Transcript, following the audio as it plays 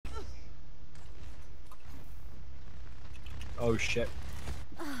Oh shit.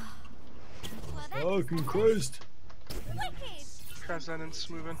 Well, Oh, Christ. Transcendence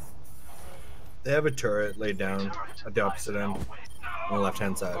moving. They have a turret laid down at the opposite end, on the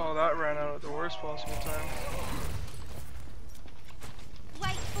left-hand side. Oh, that ran out at the worst possible time.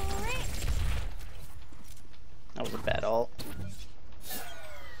 Wait for it. That was a bad ult.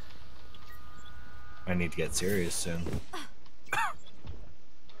 I need to get serious soon.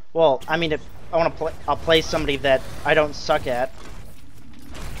 Well, I mean, if I want to play, I'll play somebody that I don't suck at.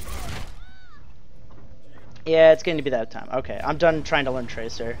 Yeah, it's going to be that time. Okay, I'm done trying to learn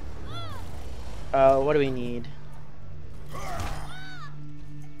Tracer. What do we need?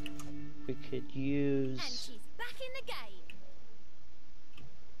 We could use... And she's back in the game.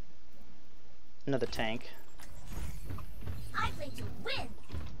 another tank. I think you win.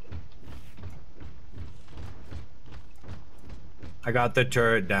 I got the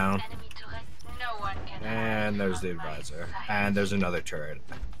turret down. Enemy turret. No one can And there's the advisor. And there's another turret.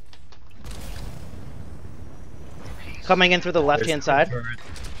 Coming in through the left-hand side.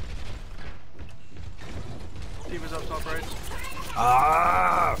 D.Va's up top right.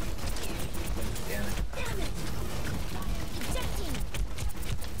 Ah! Damn it.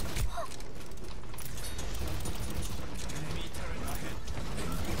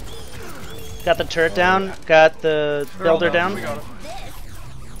 Got the turret down. Got the builder We down. got it. Holy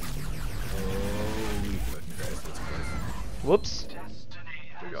fucking Christ, that's close. Whoops.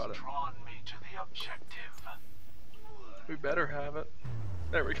 We got it. We better have it.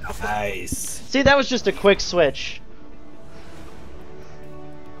 There we go. Nice. See, that was just a quick switch.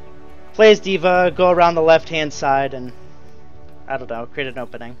 Play as D.Va, go around the left-hand side, and I don't know, create an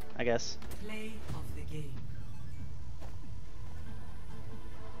opening, I guess. Play of the game.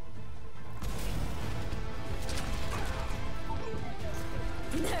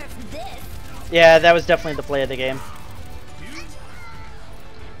 Nerf this. Yeah, that was definitely the play of the game.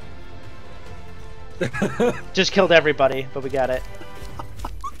 Just killed everybody, but we got it.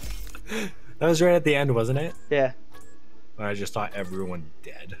 That was right at the end, wasn't it? Yeah. When I just thought everyone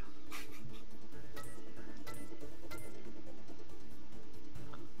dead.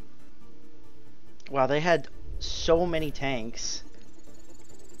 Wow, they had so many tanks.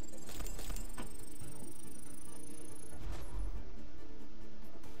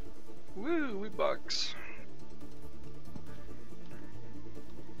 Woo, we bucks.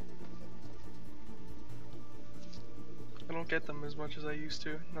 I don't get them as much as I used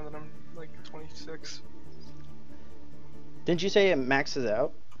to, now that I'm like 26. Didn't you say it maxes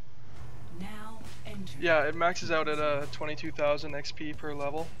out? Now enter. Yeah, it maxes out at 22,000 XP per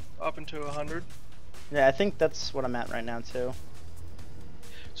level, up into 100. Yeah, I think that's what I'm at right now, too.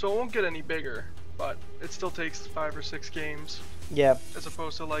 So it won't get any bigger, but it still takes 5 or 6 games, Yeah, as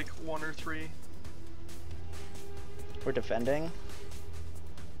opposed to like 1 or 3. we're defending.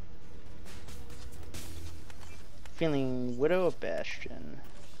 Feeling Widow of Bastion.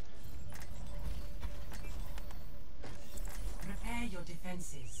 Prepare your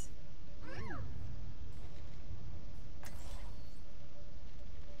defenses.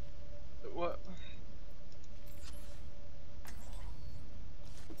 What?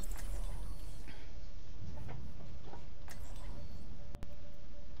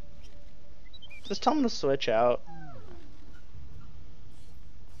 Just tell them to switch out.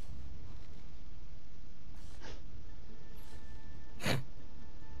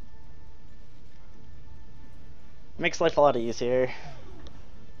 Makes life a lot easier.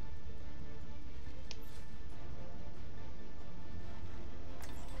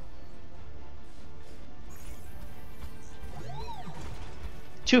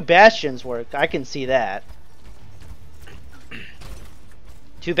 Two Bastions work, I can see that.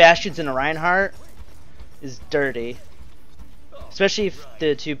 Two Bastions and a Reinhardt is dirty. Especially if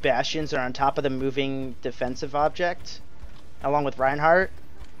the two Bastions are on top of the moving defensive object, along with Reinhardt.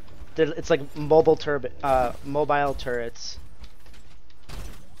 It's like mobile turrets.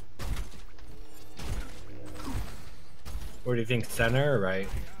 What do you think, center or right?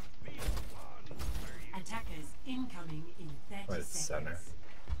 Attackers incoming in 30 Right, seconds. center.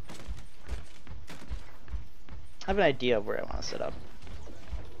 I have an idea of where I want to set up.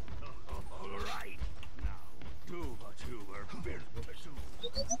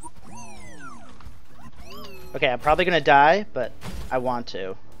 Okay, I'm probably gonna die, but I want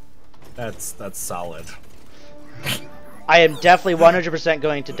to. That's solid. I am definitely 100%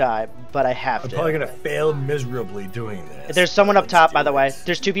 going to die, but I have I'm to. probably gonna fail miserably doing this. There's someone up Let's top, do by the way. this.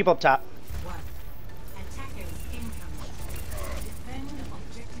 There's two people up top. One. Attackers incoming. Defend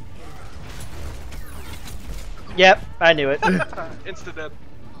objective A. Yep, I knew it. Insta dead.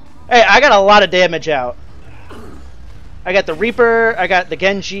 Hey, I got a lot of damage out. I got the Reaper, I got the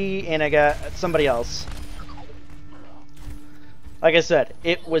Genji, and I got somebody else. Like I said,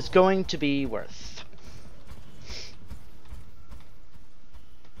 it was going to be worth.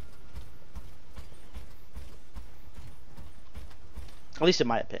 At least in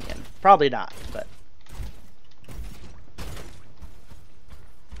my opinion. Probably not, but.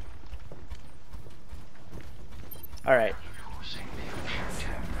 Alright.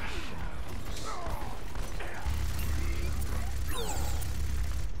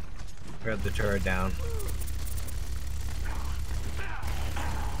 Got the turret down.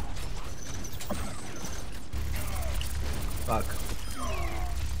 Fuck.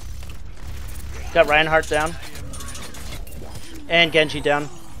 Got Reinhardt down. And Genji down.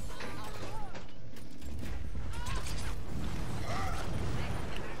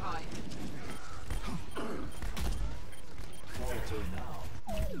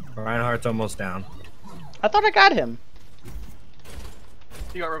 Reinhardt's almost down. I thought I got him.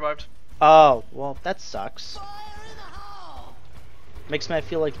 He got revived. Oh, well, that sucks. Makes me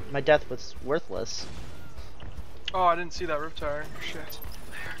feel like my death was worthless. Oh, I didn't see that Riptire. Shit.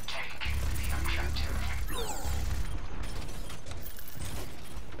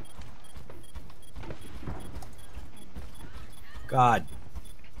 God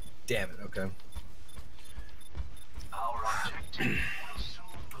damn it, okay. Our objective will soon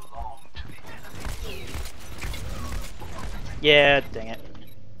belong to the enemy. Yeah, dang it.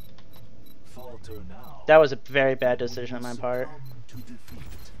 Falter now. That was a very bad decision on my part. To defeat.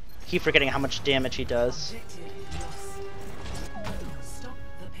 Keep forgetting how much damage he does. Objective lost. Stop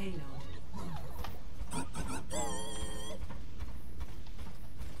the payload.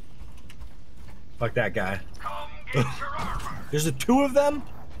 Fuck that guy. Come get your armor. There's the two of them?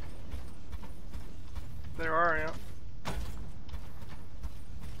 There are, yeah.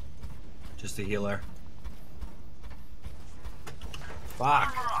 Just a healer.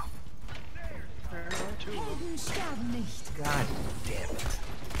 Fuck. There are two of them. God damn it.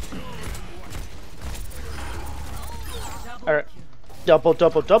 Alright. Double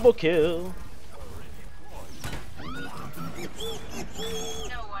kill. No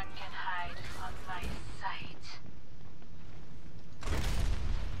one can hide from my sight.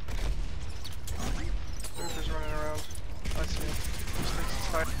 There's running around. I see him. He thinks he's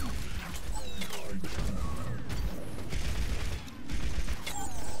hiding.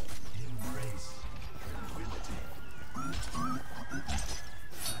 Embrace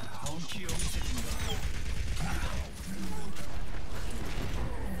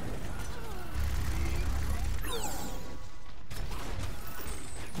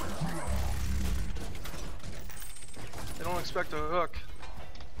They don't expect a hook.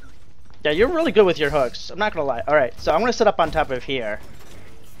 Yeah, you're really good with your hooks. I'm not gonna lie. Alright, so I'm gonna set up on top of here.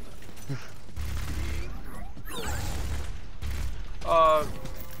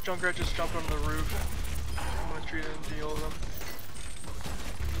 Junkrat just jumped on the roof. I'm gonna treat it and deal with him.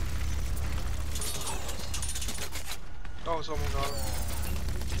 Oh, someone got him.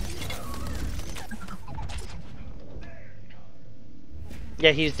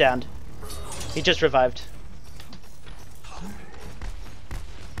 Yeah, he's downed. He just revived.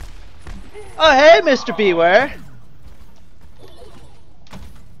 Oh, hey, Mr. Beware.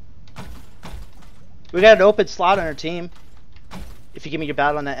 We got an open slot on our team. If you give me your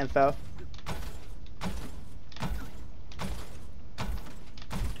battle on that info.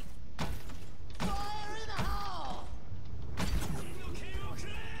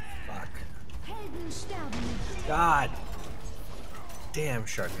 Fuck. God. Damn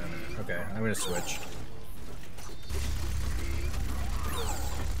shotgun. Okay, I'm gonna switch.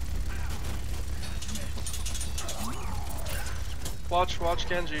 Watch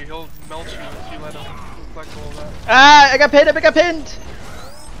Genji. He'll melt you if you let him collect all of that. Ah, I got pinned, The payload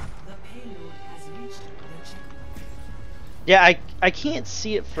has reached the checkpoint. Yeah, I can't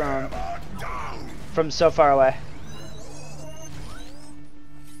see it from so far away.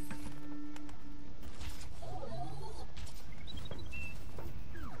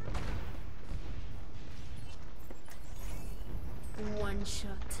 One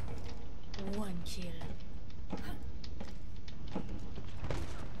shot, one kill.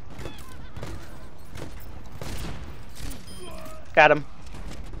 Got him.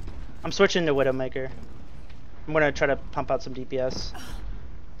 I'm switching to Widowmaker. I'm gonna try to pump out some DPS.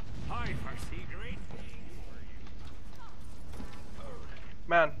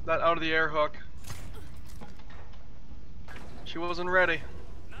 Man, that out of the air hook. She wasn't ready.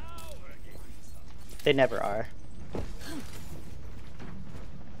 They never are.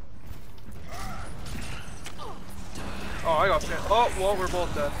 Oh, I got pinned. Oh, well, we're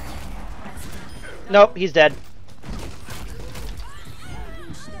both dead. Nope, he's dead.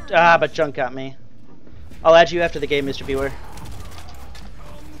 Ah, but junk got me. I'll add you after the game, Mr. Beware.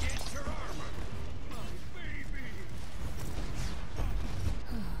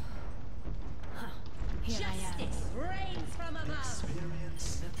 Here I am. Rains from above.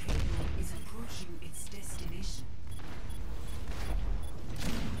 Experience. The payload is approaching its destination.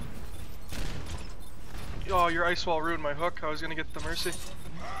 Oh, your ice wall ruined my hook. I was gonna get the mercy.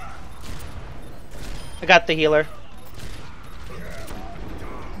 I got the healer.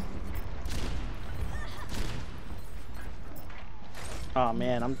 Oh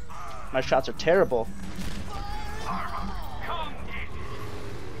man, my shots are terrible.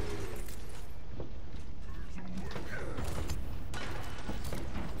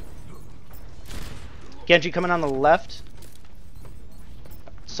 Genji coming on the left.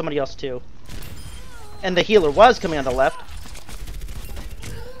 Somebody else too. And the healer was coming on the left.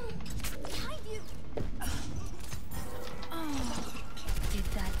 Did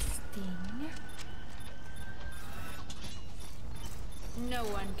that sting? No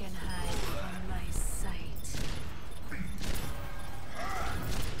one can hide from my sight.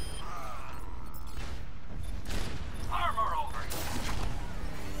 Armor over.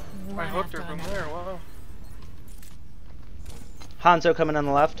 I hooked her after from another. there. Wow. Hanzo coming on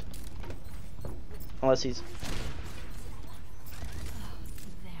the left. Unless he's...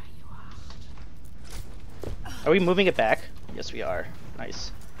 There you are. Are we moving it back? Yes, we are.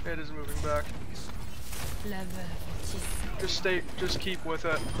 Nice. It is moving back. La veuve Just keep with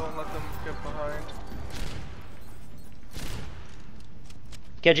it. Don't let them get behind.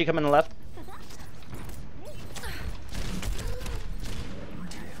 Genji coming on the left.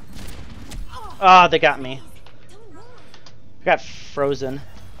 Ah, they got me. I got frozen.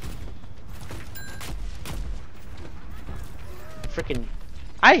 Freaking...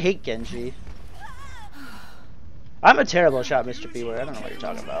 I hate Genji. I'm a terrible shot, Mr. Beware. I don't know what you're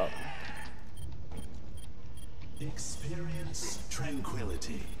talking about. Experience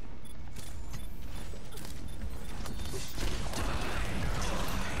tranquility.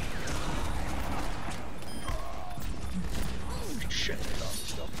 Shit.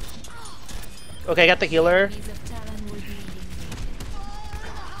 Okay, I got the healer. of Talon will be eliminated.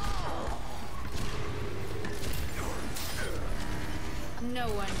 No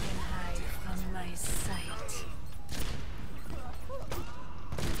one can hide from my sight.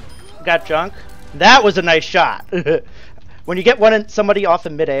 Got junk. That was a nice shot. When you get somebody off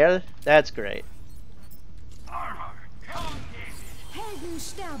in midair, that's great. Armor. Helden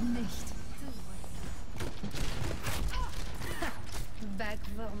sterben nicht. Back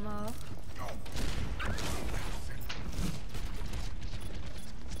for more.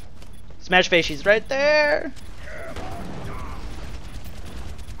 Smash face, she's right there.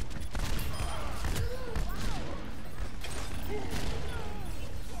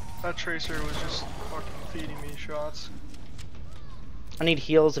 That tracer was just fucking feeding me shots. I need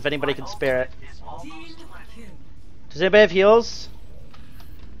heals if anybody can spare it. Team kill. Does anybody have heals?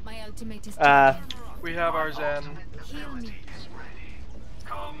 My ultimate is We have our Zen. heal me. Is ready.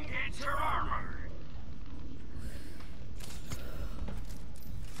 Come get your armor.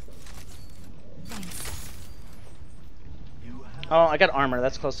 Thanks. Oh, I got armor.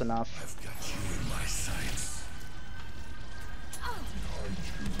 That's close enough. I've got you in my sights.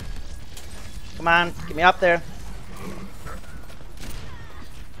 Come on, get me up there.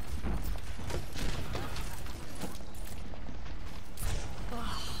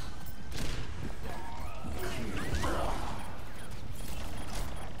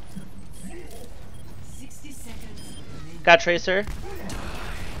 Got Tracer.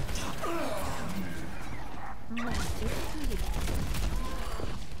 Impeccable.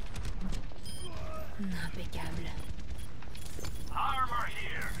 Armor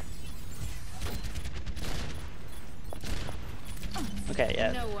here. Okay,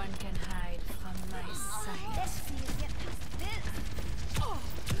 yeah. No one can hide from my sight.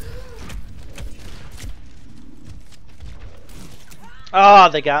 Oh,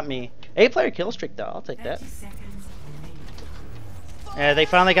 they got me. 8-player kill streak though. I'll take that. 30 seconds remaining. Yeah, they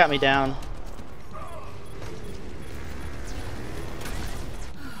finally got me down.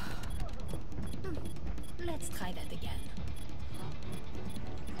 Let's try that again.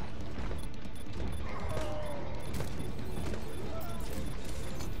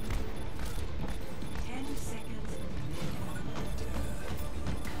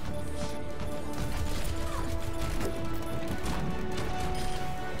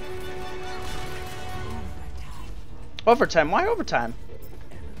 Overtime? Why overtime?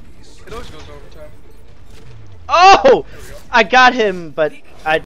 It always goes overtime. Oh! I got him, but